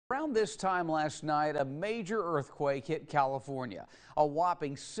Around this time last night, a major earthquake hit California, a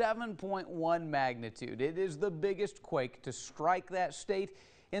whopping 7.1 magnitude. It is the biggest quake to strike that state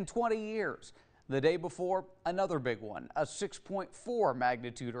in 20 years. The day before, another big one, a 6.4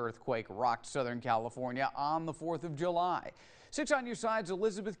 magnitude earthquake rocked Southern California on the 4th of July. 6 on Your Side's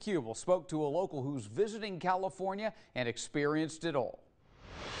Elizabeth Kubel spoke to a local who's visiting California and experienced it all.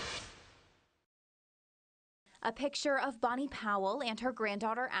 A picture of Bonnie Powell and her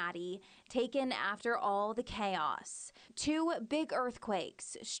granddaughter Addie taken after all the chaos. Two big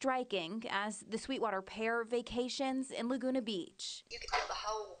earthquakes striking as the Sweetwater pair vacations in Laguna Beach. You could feel the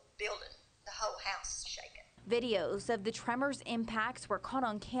whole building, the whole house shaking. Videos of the tremors' impacts were caught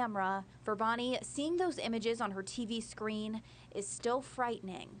on camera. For Bonnie, seeing those images on her TV screen is still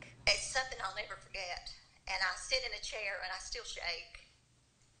frightening. It's something I'll never forget. And I sit in a chair and I still shake,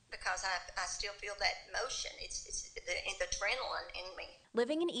 because I still feel that motion. It's the adrenaline in me.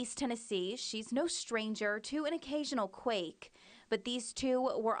 Living in East Tennessee, she's no stranger to an occasional quake, but these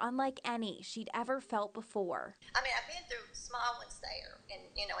two were unlike any she'd ever felt before. I mean, I've been through small ones there, and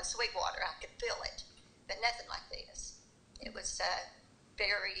in Sweetwater, I could feel it, but nothing like this. It was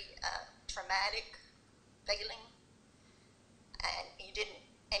very traumatic feeling,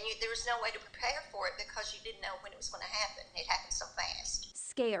 and there was no way to prepare for it because you didn't know when it was going to happen. It happened so fast.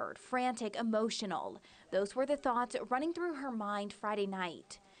 Scared, frantic, emotional. Those were the thoughts running through her mind Friday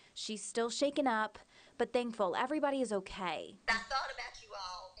night. She's still shaken up, but thankful everybody is okay. I thought about you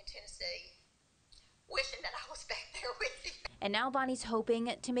all in Tennessee, wishing that I was back there with you. And now Bonnie's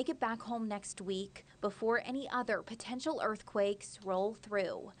hoping to make it back home next week before any other potential earthquakes roll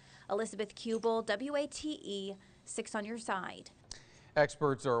through. Elizabeth Kubel, WATE, 6 on Your Side.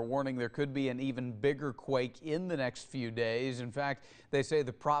 Experts are warning there could be an even bigger quake in the next few days. In fact, they say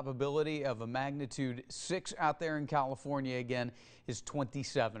the probability of a magnitude 6 out there in California again is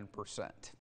 27%.